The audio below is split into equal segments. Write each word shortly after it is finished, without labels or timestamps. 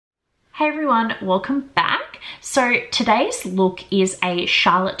Hey everyone, welcome back. So today's look is a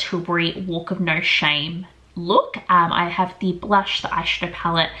Charlotte Tilbury Walk of No Shame look. I have the blush, the eyeshadow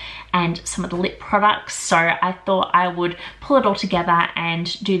palette, and some of the lip products. So I thought I would pull it all together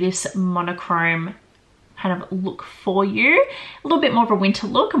and do this monochrome kind of look for you. A little bit more of a winter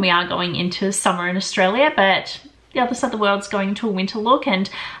look, and we are going into summer in Australia, but the other side of the world's going into a winter look, and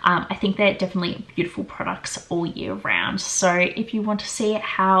I think they're definitely beautiful products all year round. So if you want to see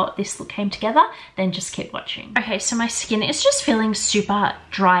how this look came together, then just keep watching. Okay, so my skin is just feeling super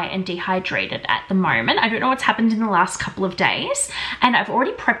dry and dehydrated at the moment. I don't know what's happened in the last couple of days, and I've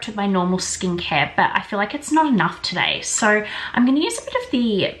already prepped with my normal skincare, but I feel like it's not enough today. So I'm going to use a bit of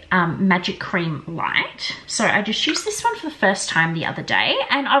the Magic Cream Light. So I just used this one for the first time the other day,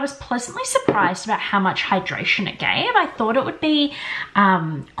 and I was pleasantly surprised about how much hydration it gave. I thought it would be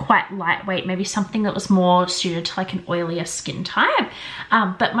quite lightweight, maybe something that was more suited to like an oilier skin type,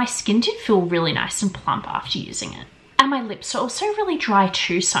 but my skin did feel really nice and plump after using it. And my lips are also really dry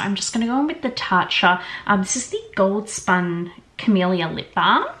too, so I'm just going to go in with the Tatcha. This is the Gold Spun Camellia Lip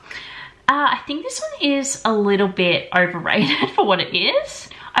Balm. I think this one is a little bit overrated for what it is.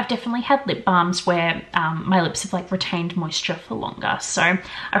 I've definitely had lip balms where my lips have like retained moisture for longer, so I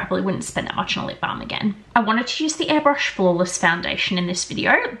probably wouldn't spend that much on a lip balm again. I wanted to use the Airbrush Flawless foundation in this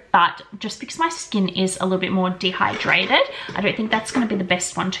video, but just because my skin is a little bit more dehydrated, I don't think that's going to be the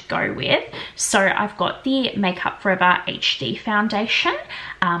best one to go with. So I've got the Makeup Forever HD foundation.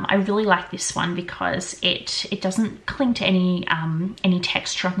 I really like this one because it doesn't cling to any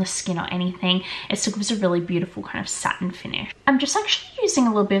texture on the skin or anything. It still gives a really beautiful kind of satin finish. I'm just actually using a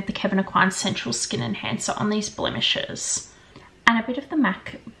little bit of the Kevyn Aucoin Central Skin Enhancer on these blemishes and a bit of the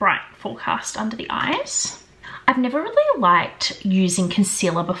MAC Bright Forecast under the eyes. I've never really liked using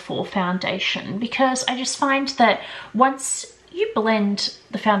concealer before foundation because I just find that once you blend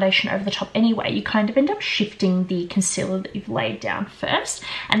the foundation over the top anyway, you kind of end up shifting the concealer that you've laid down first,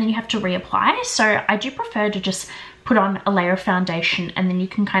 and then you have to reapply. So I do prefer to just put on a layer of foundation, and then you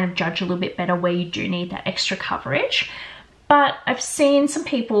can kind of judge a little bit better where you do need that extra coverage. But I've seen some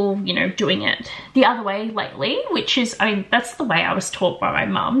people, you know, doing it the other way lately, which is, I mean, that's the way I was taught by my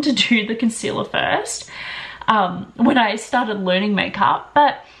mum, to do the concealer first when I started learning makeup.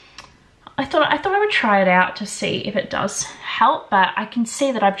 But I thought I would try it out to see if it does help, but I can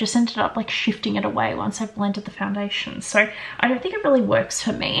see that I've just ended up like shifting it away once I've blended the foundation. So I don't think it really works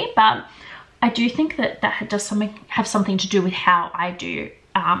for me, but I do think that that does have something to do with how I do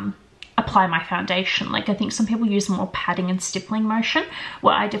apply my foundation. Like I think some people use more patting and stippling motion,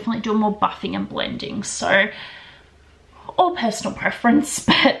 where I definitely do more buffing and blending. So all personal preference,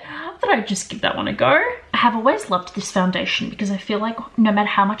 but I thought I'd just give that one a go. I have always loved this foundation because I feel like no matter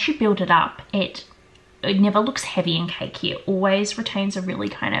how much you build it up, it never looks heavy and cakey. It always retains a really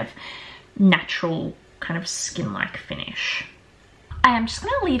kind of natural kind of skin-like finish. I am just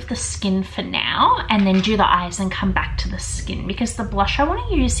going to leave the skin for now and then do the eyes and come back to the skin, because the blush I want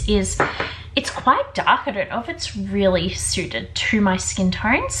to use it's quite dark. I don't know if it's really suited to my skin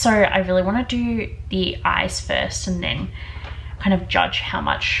tone, so I really want to do the eyes first and then kind of judge how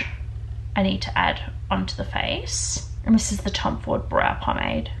much I need to add onto the face. And this is the Tom Ford Brow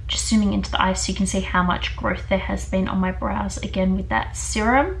Pomade. Just zooming into the eyes so you can see how much growth there has been on my brows again with that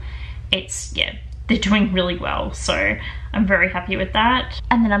serum. Yeah, they're doing really well, so I'm very happy with that.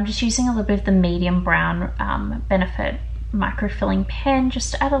 And then I'm just using a little bit of the medium brown Benefit microfilling pen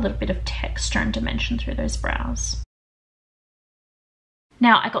just to add a little bit of texture and dimension through those brows.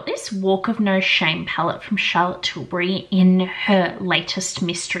 Now I got this Walk of No Shame palette from Charlotte Tilbury in her latest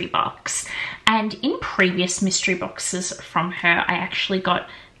mystery box, and in previous mystery boxes from her I actually got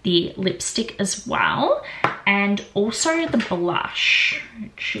the lipstick as well, and also the blush,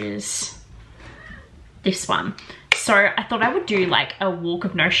 which is this one. So I thought I would do like a Walk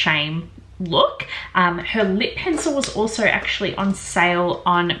of No Shame look. Her lip pencil was also actually on sale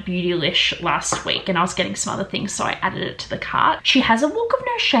on Beautylish last week, and I was getting some other things, so I added it to the cart. She has a Walk of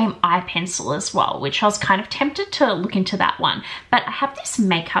No Shame eye pencil as well, which I was kind of tempted to look into that one. But I have this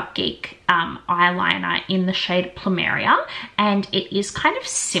Makeup Geek eyeliner in the shade Plumeria, and it is kind of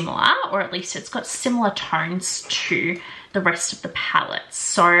similar, or at least it's got similar tones to the rest of the palette.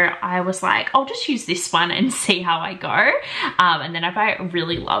 So I was like, I'll just use this one and see how I go. And then if I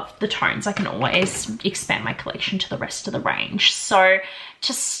really love the tones, I can always expand my collection to the rest of the range. So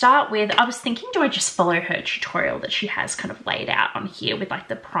to start with, I was thinking, do I just follow her tutorial that she has kind of laid out on here with like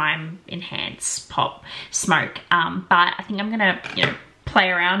the Prime, Enhance, Pop, Smoke. But I think I'm gonna, you know, play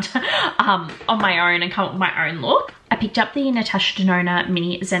around on my own and come up with my own look. I picked up the Natasha Denona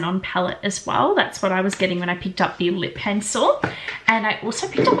Mini Xenon palette as well. That's what I was getting when I picked up the lip pencil. And I also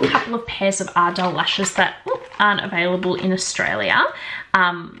picked up a couple of pairs of Ardell lashes that aren't available in Australia.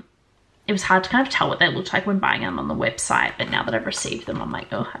 It was hard to kind of tell what they looked like when buying them on the website, but now that I've received them, I'm like,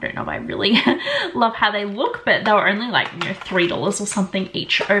 oh, I don't know if I really love how they look, but they were only like, you know, $3 or something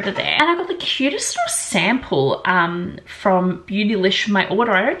each over there. And I got the cutest little sample from Beautylish for my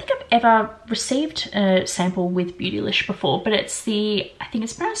order. I don't think I've ever received a sample with Beautylish before, but it's the, I think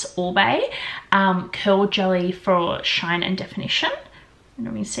it's pronounced Orbe Curl Jelly for Shine and Definition. I don't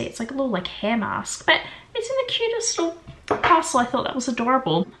know if you can see, it's like a little like hair mask, but it's in the cutest little parcel. I thought that was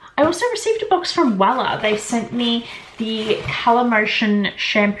adorable. I also received a box from Wella. They sent me the Color Motion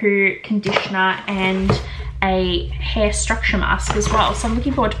shampoo, conditioner, and a hair structure mask as well. So I'm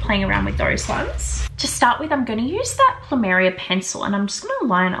looking forward to playing around with those ones. To start with, I'm going to use that Plumeria pencil, and I'm just going to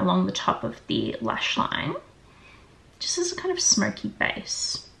line along the top of the lash line, just as a kind of smoky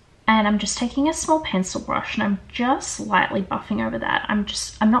base. And I'm just taking a small pencil brush and I'm just lightly buffing over that. I'm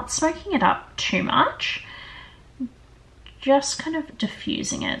not smoking it up too much. Just kind of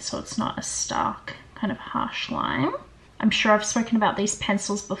diffusing it so it's not a stark kind of harsh line. I'm sure I've spoken about these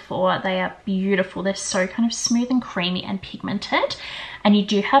pencils before. They are beautiful. They're so kind of smooth and creamy and pigmented, and you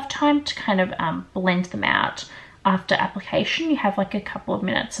do have time to kind of blend them out after application. You have like a couple of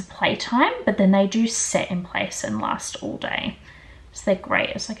minutes of playtime, but then they do set in place and last all day. So they're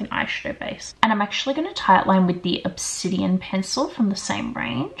great as like an eyeshadow base. And I'm actually going to tie it line with the Obsidian pencil from the same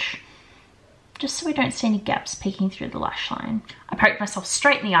range, just so we don't see any gaps peeking through the lash line. I poked myself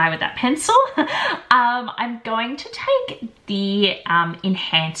straight in the eye with that pencil. I'm going to take the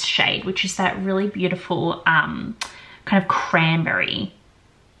Enhanced shade, which is that really beautiful kind of cranberry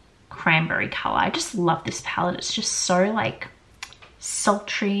color. I just love this palette. It's just so like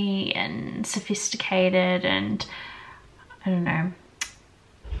sultry and sophisticated, and I don't know,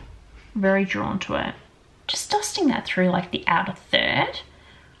 very drawn to it. Just dusting that through like the outer third.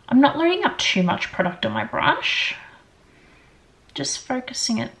 I'm not loading up too much product on my brush, just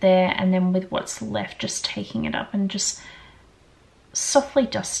focusing it there, and then with what's left, just taking it up and just softly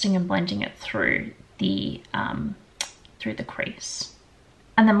dusting and blending it through the crease.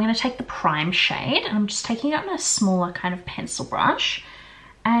 And then I'm going to take the Prime shade, and I'm just taking it on a smaller kind of pencil brush,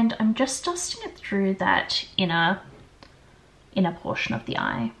 and I'm just dusting it through that inner portion of the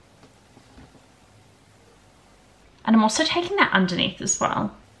eye. And I'm also taking that underneath as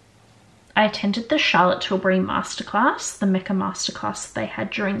well. I attended the Charlotte Tilbury masterclass, the Mecca masterclass that they had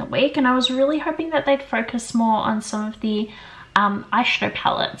during the week, and I was really hoping that they'd focus more on some of the eyeshadow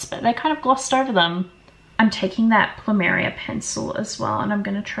palettes, but they kind of glossed over them. I'm taking that Plumeria pencil as well, and I'm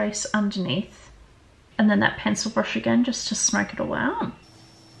going to trace underneath, and then that pencil brush again just to smoke it all out.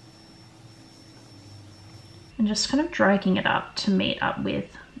 And just kind of dragging it up to meet up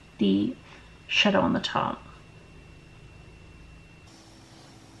with the shadow on the top.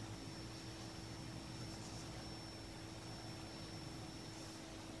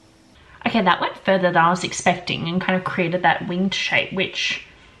 Okay, that went further than I was expecting and kind of created that winged shape, which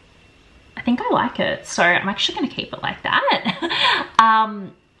I think I like it. So I'm actually going to keep it like that.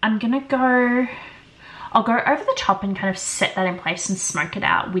 I'll go over the top and kind of set that in place and smoke it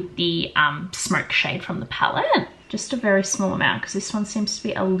out with the smoke shade from the palette. Just a very small amount, because this one seems to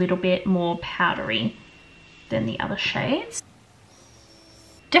be a little bit more powdery than the other shades.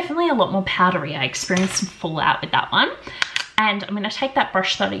 Definitely a lot more powdery. I experienced some fallout with that one. And I'm going to take that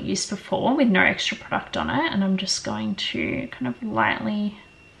brush that I used before with no extra product on it, and I'm just going to kind of lightly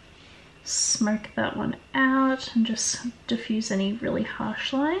smoke that one out and just diffuse any really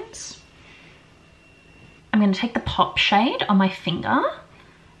harsh lines. I'm going to take the Pop shade on my finger,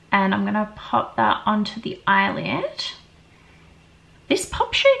 and I'm going to pop that onto the eyelid. This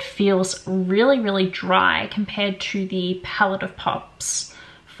Pop shade feels really, really dry compared to the Palette of Pops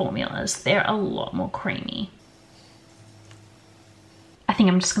formulas. They're a lot more creamy. I think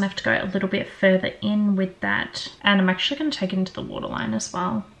I'm just going to have to go a little bit further in with that, and I'm actually going to take it into the waterline as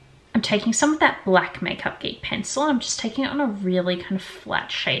well. I'm taking some of that black Makeup Geek pencil, and I'm just taking it on a really kind of flat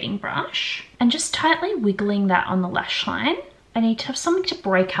shading brush and just tightly wiggling that on the lash line. I need to have something to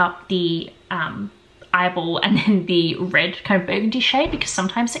break up the eyeball and then the red kind of burgundy shade, because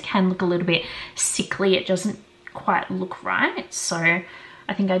sometimes it can look a little bit sickly. It doesn't quite look right. So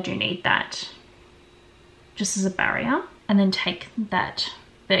I think I do need that just as a barrier. And then take that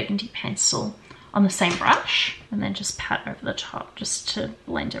burgundy pencil on the same brush and then just pat over the top just to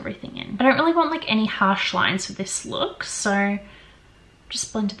blend everything in. I don't really want like any harsh lines with this look, so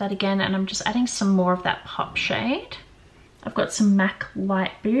just blended that again, and I'm just adding some more of that Pop shade. I've got some MAC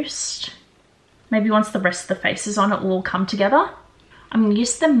Light Boost Maybe once the rest of the face is on, it will all come together. I'm going to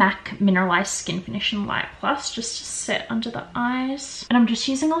use the MAC Mineralized Skin Finish in Light Plus just to set under the eyes. And I'm just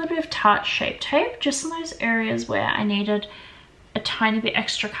using a little bit of Tarte Shape Tape just in those areas where I needed a tiny bit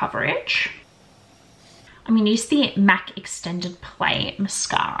extra coverage. I'm going to use the MAC Extended Play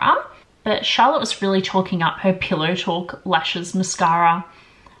Mascara. But Charlotte was really talking up her Pillow Talk Lashes mascara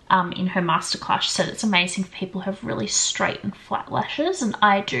in her masterclass. She said it's amazing for people who have really straight and flat lashes, and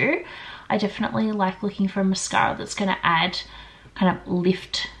I do. I definitely like looking for a mascara that's going to add kind of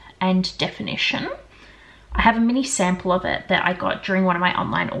lift and definition. I have a mini sample of it that I got during one of my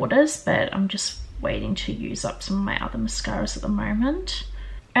online orders, but I'm just waiting to use up some of my other mascaras at the moment.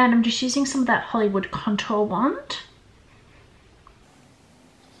 And I'm just using some of that Hollywood Contour Wand.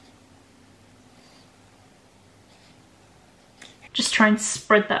 Just try and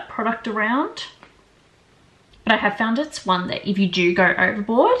spread that product around. But I have found it's one that if you do go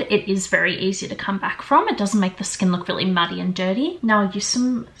overboard, it is very easy to come back from. It doesn't make the skin look really muddy and dirty. Now I'll use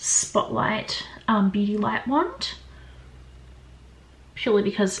some Spotlight Beauty Light Wand. Purely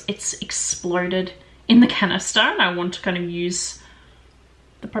because it's exploded in the canister and I want to kind of use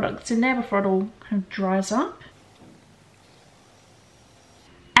the product that's in there before it all kind of dries up.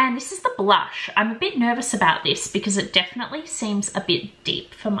 And this is the blush. I'm a bit nervous about this because it definitely seems a bit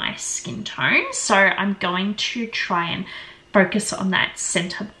deep for my skin tone. So I'm going to try and focus on that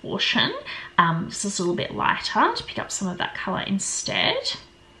center portion. This is a little bit lighter to pick up some of that color instead.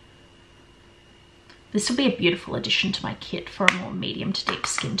 This will be a beautiful addition to my kit for a more medium to deep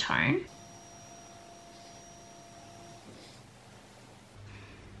skin tone.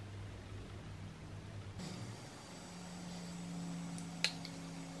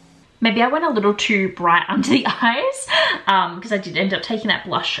 Maybe I went a little too bright under the eyes because I did end up taking that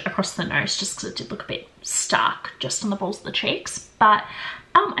blush across the nose just because it did look a bit stark just on the balls of the cheeks. But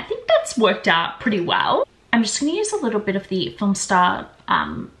I think that's worked out pretty well. I'm just going to use a little bit of the Filmstar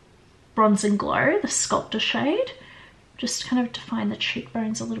Bronze and Glow, the Sculptor shade, just to kind of define the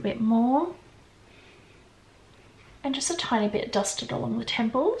cheekbones a little bit more. And just a tiny bit dusted along the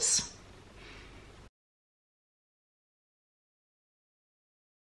temples.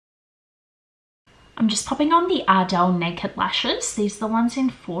 I'm just popping on the Ardell Naked Lashes. These are the ones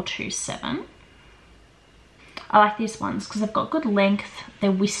in 427. I like these ones because they've got good length,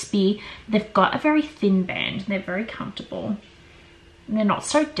 they're wispy, they've got a very thin band, and they're very comfortable. And they're not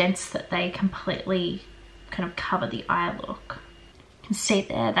so dense that they completely kind of cover the eye look. You can see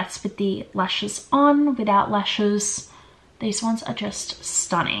there, that's with the lashes on, without lashes. These ones are just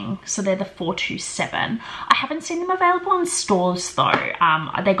stunning. So they're the 427. I haven't seen them available in stores though.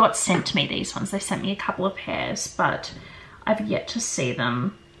 They got sent to me, these ones. They sent me a couple of pairs, but I've yet to see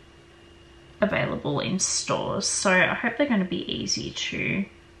them available in stores. So I hope they're going to be easy to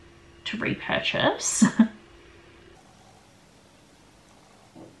repurchase.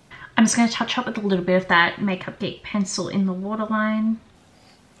 I'm just going to touch up with a little bit of that Makeup Geek pencil in the waterline.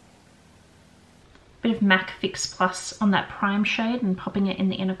 Bit of MAC Fix Plus on that prime shade and popping it in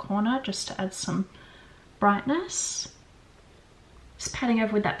the inner corner just to add some brightness. Just patting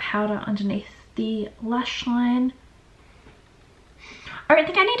over with that powder underneath the lash line. I don't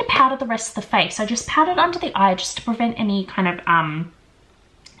think I need to powder the rest of the face. I just powdered under the eye just to prevent any kind of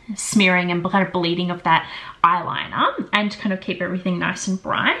smearing and kind of bleeding of that eyeliner and to kind of keep everything nice and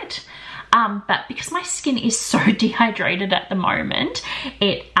bright. But because my skin is so dehydrated at the moment,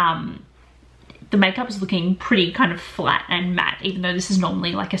 the makeup is looking pretty kind of flat and matte, even though this is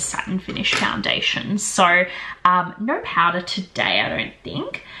normally like a satin finish foundation. So no powder today, I don't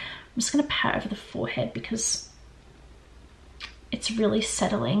think. I'm just going to pat over the forehead because it's really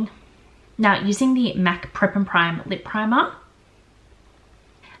settling. Now using the MAC Prep and Prime Lip Primer.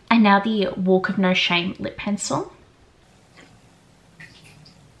 And now the Walk of No Shame Lip Pencil.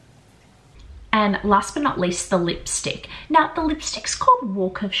 And last but not least, the lipstick. Now, the lipstick's called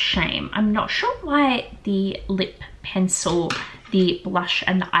Walk of Shame. I'm not sure why the lip pencil, the blush,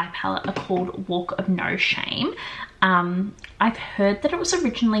 and the eye palette are called Walk of No Shame. I've heard that it was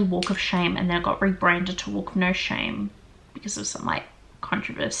originally Walk of Shame and then it got rebranded to Walk of No Shame because of some like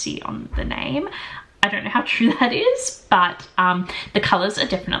controversy on the name. I don't know how true that is, but the colours are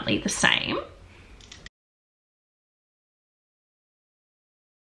definitely the same.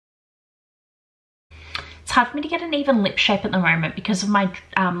 It's hard for me to get an even lip shape at the moment because of my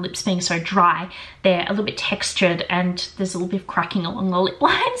lips being so dry. They're a little bit textured and there's a little bit of cracking along the lip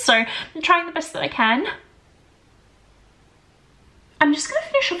line, so I'm trying the best that I can. I'm just going to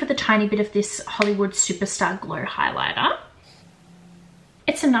finish off with a tiny bit of this Hollywood Superstar Glow highlighter.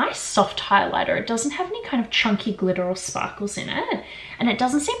 It's a nice soft highlighter. It doesn't have any kind of chunky glitter or sparkles in it, and it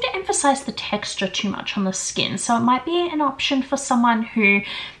doesn't seem to emphasize the texture too much on the skin. So it might be an option for someone who,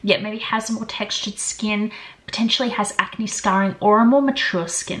 yeah, maybe has more textured skin, potentially has acne scarring, or a more mature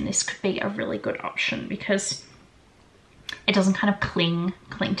skin. This could be a really good option because it doesn't kind of cling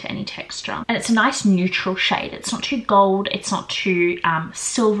to any texture. And it's a nice neutral shade. It's not too gold, it's not too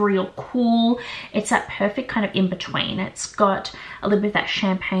silvery or cool. It's that perfect kind of in between. It's got a little bit of that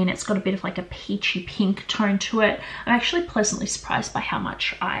champagne, it's got a bit of like a peachy pink tone to it. I'm actually pleasantly surprised by how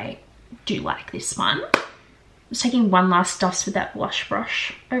much I do like this one. I'm just taking one last dust with that blush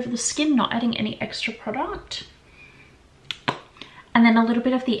brush over the skin, not adding any extra product. And then a little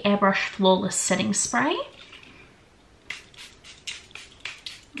bit of the Airbrush Flawless Setting Spray.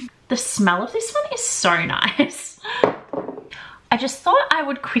 The smell of this one is so nice. I just thought I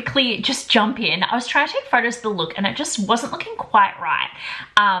would quickly just jump in. I was trying to take photos of the look and it just wasn't looking quite right.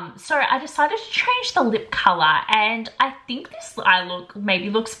 So I decided to change the lip color, and I think this eye look maybe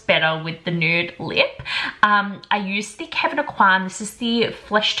looks better with the nude lip. I used the Kevyn Aucoin, this is the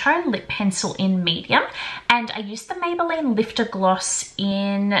Flesh Tone Lip Pencil in medium, and I used the Maybelline Lifter Gloss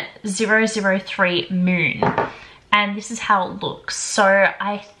in 003 Moon. And this is how it looks. So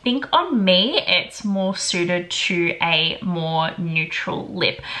I think on me, it's more suited to a more neutral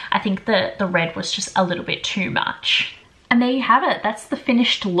lip. I think the red was just a little bit too much. And there you have it. That's the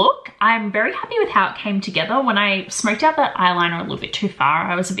finished look. I'm very happy with how it came together. When I smoked out that eyeliner a little bit too far,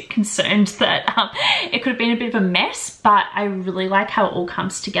 I was a bit concerned that it could have been a bit of a mess, but I really like how it all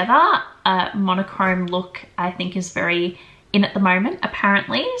comes together. Monochrome look, I think, is very in at the moment,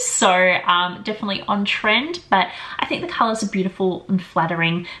 apparently, so definitely on trend. But I think the colors are beautiful and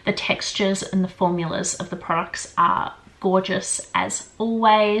flattering. The textures and the formulas of the products are gorgeous as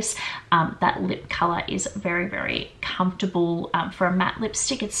always. That lip color is very, very comfortable. For a matte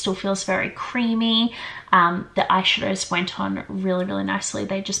lipstick, it still feels very creamy. The eyeshadows went on really, really nicely.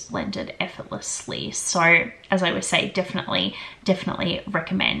 They just blended effortlessly. So as I always say, definitely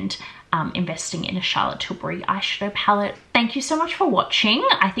recommend investing in a Charlotte Tilbury eyeshadow palette. Thank you so much for watching.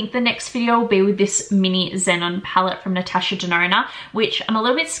 I think the next video will be with this mini Xenon palette from Natasha Denona, which I'm a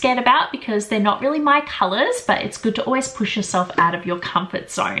little bit scared about because they're not really my colors, but it's good to always push yourself out of your comfort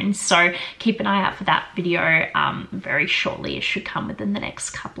zone. So keep an eye out for that video very shortly. It should come within the next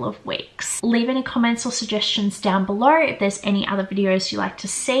couple of weeks. Leave any comments or suggestions down below if there's any other videos you like to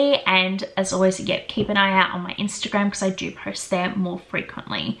see. And as always, yeah, keep an eye out on my Instagram because I do post there more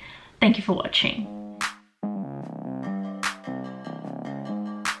frequently. Thank you for watching.